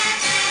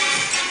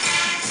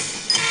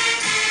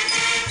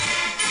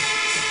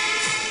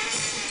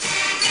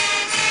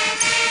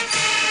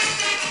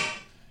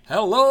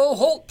Hello,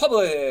 Holt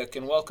Public,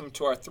 and welcome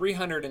to our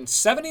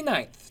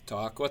 379th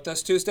Talk With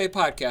Us Tuesday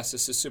podcast.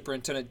 This is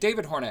Superintendent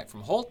David Hornak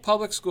from Holt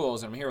Public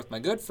Schools, and I'm here with my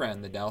good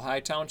friend, the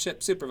Delhi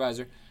Township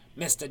Supervisor,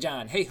 Mr.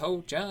 John. Hey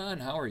ho,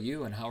 John, how are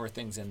you, and how are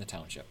things in the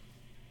township?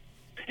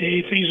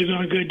 Hey, things are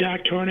going good,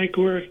 Dr. Hornak.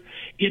 We're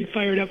getting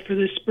fired up for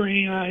this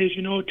spring. As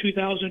you know,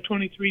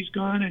 2023 is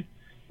gone, and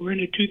we're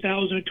into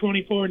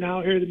 2024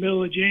 now here in the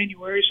middle of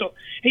January. So,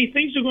 hey,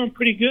 things are going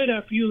pretty good.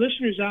 For you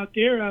listeners out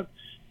there,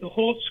 the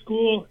Holt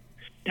School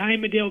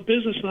Diamondale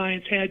Business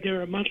Alliance had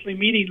their monthly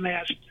meeting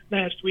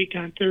last week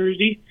on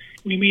Thursday.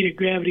 We meet at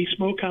Gravity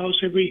Smokehouse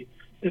the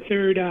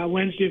third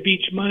Wednesday of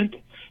each month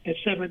at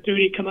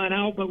 7:30. Come on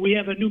out. But we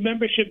have a new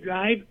membership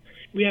drive.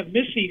 We have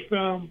Missy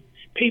from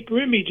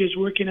Paper Images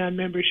working on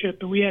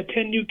membership, and we had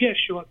 10 new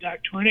guests show up,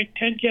 Dr. Hornak,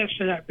 10 guests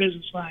at our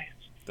Business Alliance.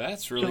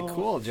 That's really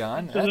cool,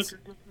 John. That's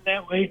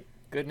that way.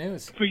 Good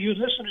news. For you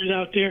listeners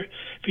out there,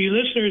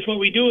 what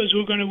we do is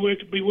we're going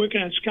to be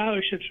working on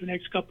scholarships for the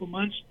next couple of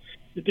months.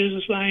 The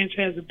Business Alliance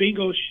has a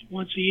bingo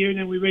once a year, and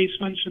then we raise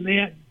funds from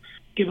that and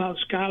give out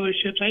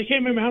scholarships. I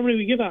can't remember how many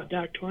we give out,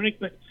 Dr. Hornak,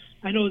 but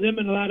I know them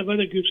and a lot of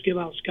other groups give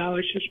out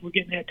scholarships. We're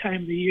getting that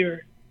time of the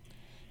year.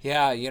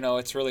 Yeah,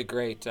 it's really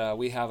great.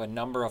 We have a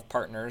number of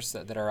partners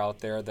that are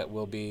out there that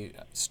will be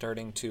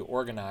starting to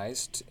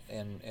organize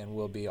and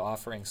will be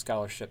offering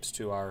scholarships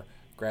to our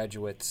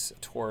graduates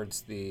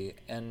towards the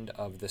end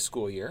of the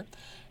school year.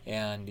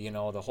 And,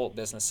 the Holt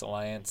Business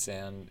Alliance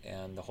and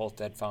the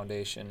Holt Ed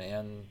Foundation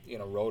and,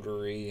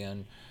 Rotary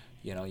and,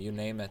 you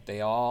name it,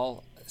 they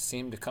all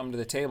seem to come to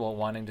the table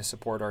wanting to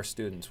support our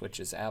students,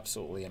 which is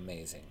absolutely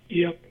amazing.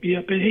 Yep.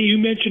 And, hey, you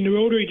mentioned the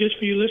Rotary. Just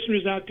for you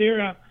listeners out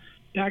there,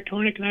 Dr.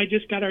 Hornak and I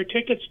just got our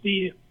tickets.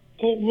 The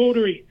Holt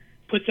Rotary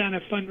puts on a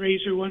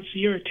fundraiser once a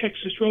year at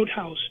Texas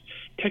Roadhouse.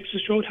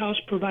 Texas Roadhouse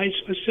provides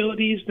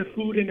facilities, the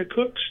food, and the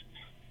cooks.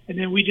 And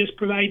then we just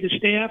provide the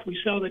staff. We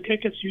sell the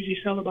tickets, usually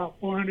sell about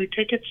 400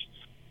 tickets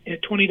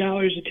at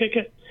 $20 a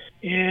ticket.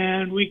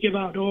 And we give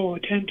out,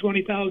 $10,000,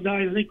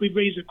 $20,000. I think we've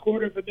raised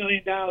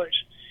 $250,000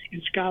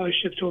 in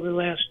scholarships over the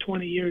last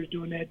 20 years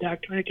doing that,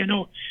 Dr. Hornak. I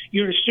know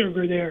you're a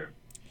server there.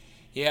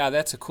 Yeah,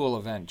 that's a cool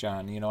event,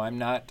 John. I'm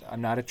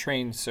not a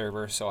trained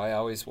server, so I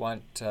always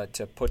want to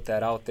put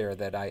that out there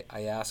that I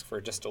ask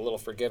for just a little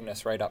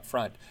forgiveness right up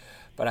front.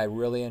 But I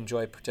really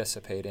enjoy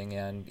participating,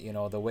 and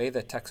the way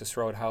that Texas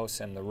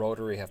Roadhouse and the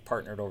Rotary have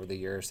partnered over the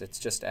years, it's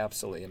just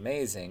absolutely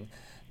amazing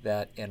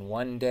that in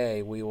one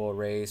day we will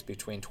raise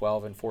between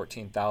 $12,000 and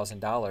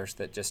 $14,000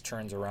 that just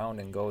turns around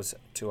and goes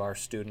to our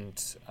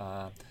students,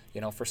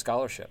 for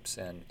scholarships,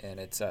 and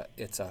it's a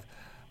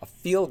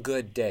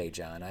feel-good day,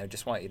 John. I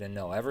just want you to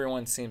know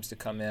everyone seems to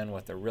come in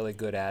with a really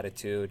good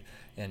attitude,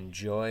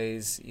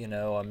 enjoys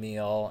a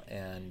meal,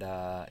 and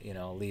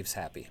leaves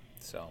happy.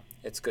 So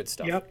it's good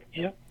stuff.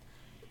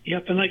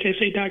 Yep, and like I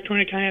say, Dr.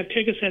 Hornak, I have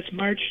tickets.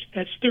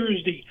 That's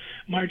Thursday,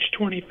 March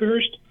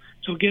 21st.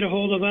 So get a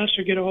hold of us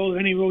or get a hold of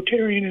any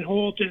Rotarian in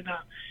Holt and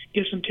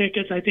get some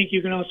tickets. I think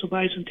you can also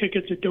buy some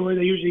tickets at the door.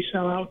 They usually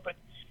sell out, but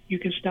you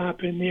can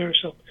stop in there.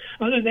 So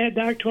other than that,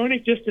 Dr.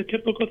 Hornak, just the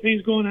typical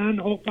things going on.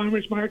 The Holt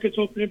Farmers Market's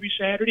open every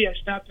Saturday. I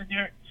stopped in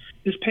there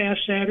this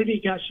past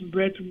Saturday, got some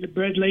bread from the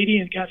bread lady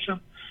and got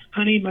some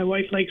honey. My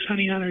wife likes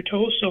honey on her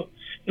toast, so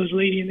there's a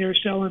lady in there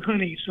selling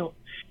honey. So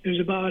there's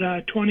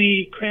about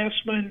 20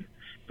 craftsmen,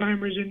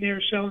 farmers in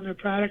there selling their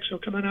products. So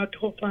come on out to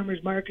Holt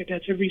Farmers Market.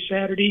 That's every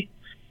Saturday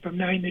from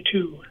 9 to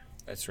 2.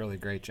 That's really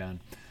great,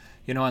 John.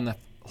 On the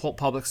Holt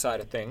Public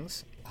side of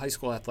things, high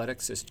school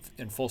athletics is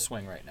in full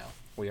swing right now.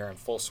 We are in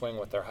full swing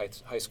with our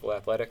high school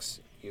athletics.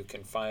 You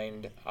can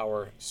find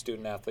our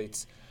student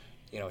athletes,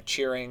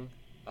 cheering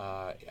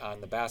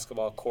on the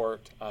basketball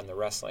court, on the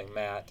wrestling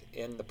mat,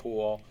 in the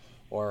pool,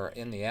 or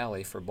in the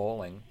alley for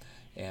bowling.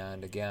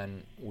 And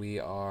again, we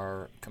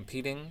are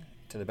competing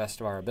to the best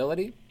of our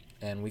ability,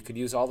 and we could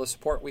use all the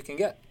support we can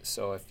get.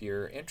 So if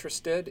you're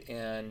interested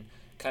in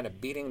kind of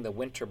beating the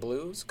winter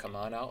blues, come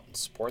on out and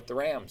support the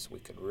Rams. We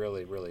could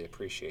really, really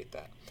appreciate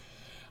that.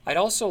 I'd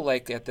also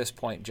like at this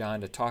point,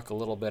 John, to talk a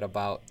little bit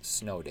about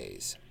snow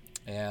days.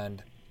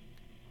 And,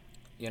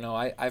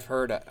 I've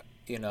heard,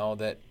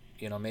 that,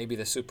 maybe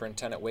the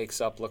superintendent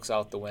wakes up, looks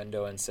out the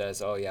window and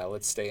says, oh, yeah,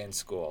 let's stay in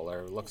school.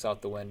 Or looks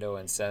out the window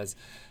and says,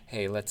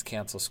 hey, let's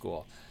cancel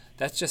school.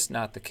 That's just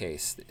not the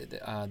case.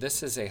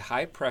 This is a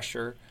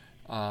high-pressure,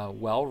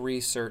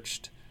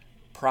 well-researched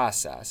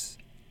process.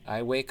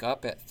 I wake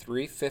up at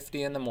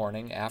 3:50 in the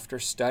morning after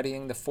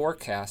studying the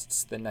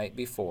forecasts the night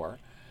before.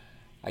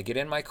 I get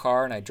in my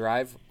car and I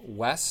drive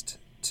west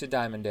to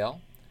Diamondale.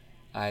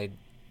 I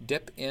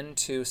dip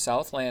into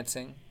South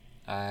Lansing.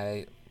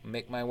 I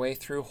make my way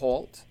through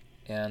Holt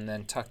and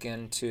then tuck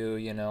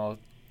into,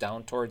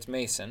 down towards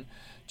Mason,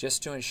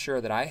 just to ensure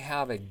that I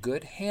have a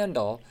good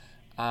handle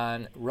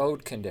on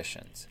road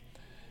conditions.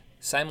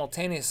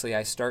 Simultaneously,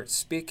 I start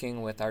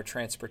speaking with our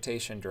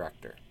transportation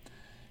director.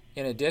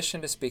 In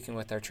addition to speaking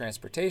with our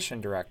transportation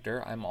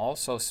director, I'm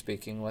also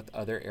speaking with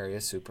other area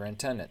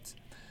superintendents.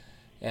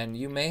 And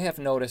you may have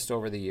noticed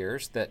over the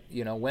years that,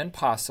 when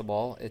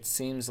possible, it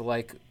seems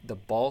like the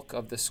bulk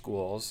of the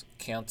schools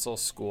cancel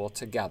school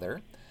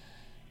together.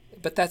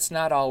 But that's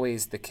not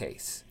always the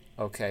case.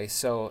 Okay,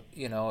 so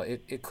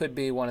it could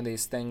be one of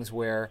these things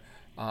where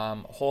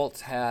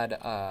Holt had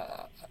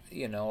a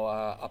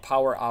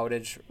power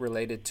outage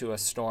related to a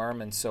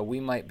storm, and so we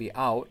might be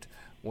out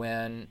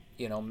when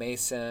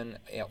Mason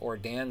or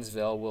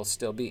Dansville will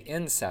still be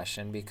in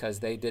session because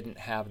they didn't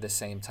have the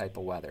same type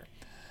of weather.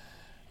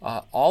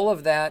 All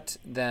of that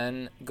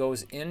then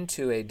goes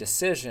into a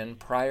decision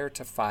prior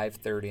to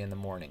 5:30 in the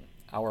morning.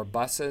 Our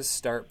buses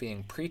start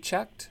being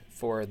pre-checked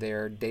for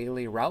their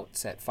daily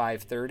routes at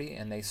 5:30,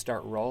 and they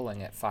start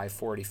rolling at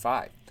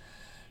 5:45.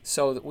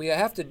 So we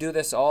have to do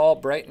this all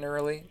bright and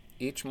early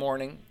each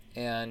morning,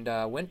 and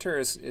winter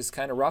is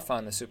kind of rough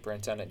on the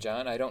superintendent,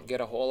 John. I don't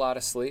get a whole lot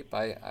of sleep.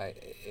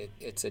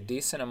 It's a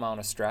decent amount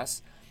of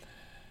stress.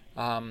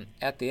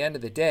 At the end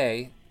of the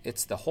day,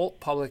 it's the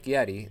Holt Public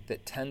Yeti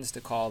that tends to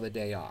call the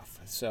day off.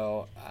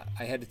 So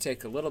I had to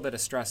take a little bit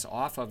of stress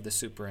off of the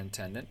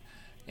superintendent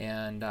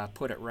and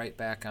put it right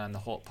back on the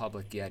Holt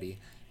Public Yeti.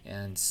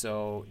 And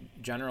so,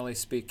 generally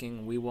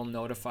speaking, we will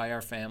notify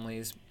our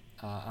families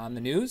on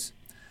the news.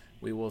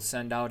 We will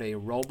send out a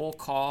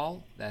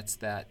robocall. That's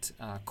that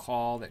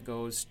call that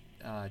goes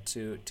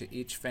to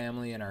each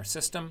family in our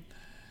system.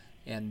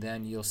 And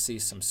then you'll see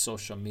some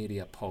social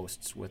media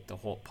posts with the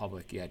Holt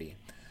Public Yeti.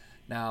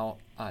 Now,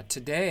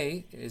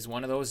 today is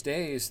one of those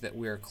days that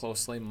we are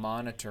closely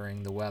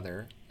monitoring the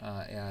weather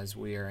as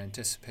we are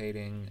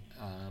anticipating,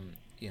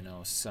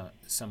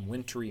 some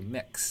wintry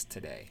mix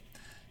today.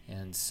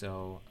 And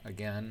so,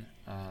 again,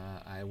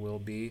 I will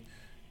be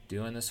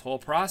doing this whole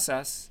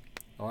process.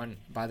 And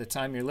by the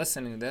time you're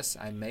listening to this,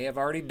 I may have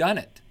already done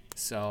it.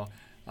 So,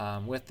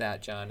 with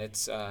that, John,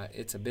 it's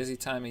a busy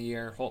time of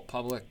year. Holt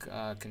Public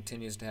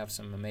continues to have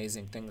some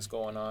amazing things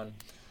going on.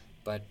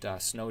 But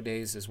snow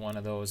days is one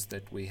of those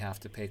that we have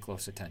to pay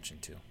close attention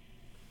to.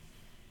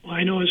 Well,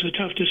 I know it's a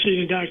tough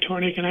decision, Dr.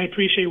 Hornick, and I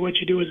appreciate what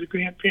you do as a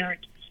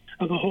grandparent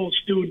of a Holt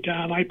student.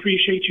 I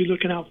appreciate you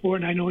looking out for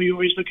it, and I know you're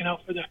always looking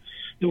out for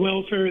the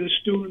welfare of the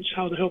students,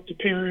 how to help the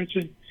parents,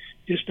 and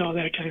just all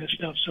that kind of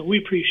stuff. So we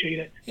appreciate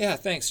it. Yeah,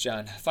 thanks,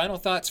 John. Final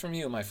thoughts from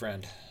you, my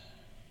friend.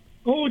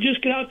 Oh,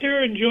 just get out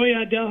there, enjoy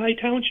Delhi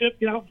Township,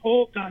 get out in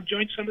Holt,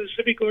 join some of the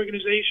civic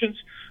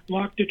organizations,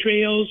 walk the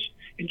trails,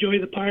 enjoy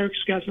the parks.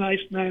 Got a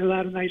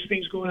lot of nice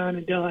things going on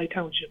in Delhi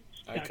Township.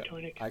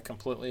 I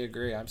completely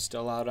agree. I'm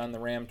still out on the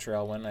Ram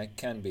Trail when I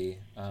can be.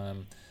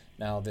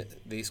 Now,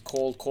 these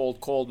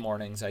cold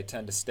mornings, I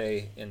tend to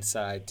stay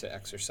inside to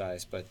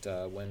exercise. But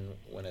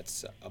when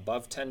it's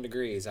above 10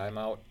 degrees, I'm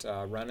out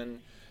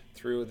running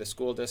through the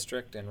school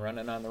district and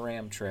running on the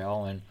Ram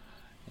Trail, and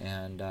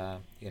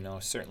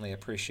certainly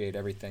appreciate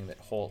everything that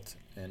Holt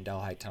and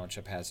Delhi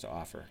Township has to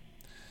offer.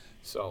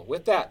 So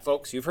with that,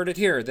 folks, you've heard it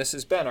here. This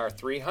has been our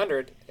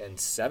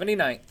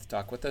 379th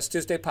Talk With Us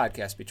Tuesday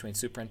podcast between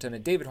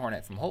Superintendent David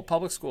Hornet from Holt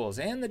Public Schools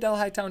and the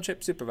Delhi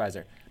Township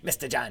Supervisor,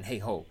 Mr. John Hey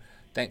Holt.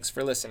 Thanks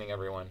for listening,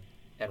 everyone,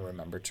 and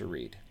remember to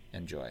read.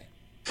 Enjoy.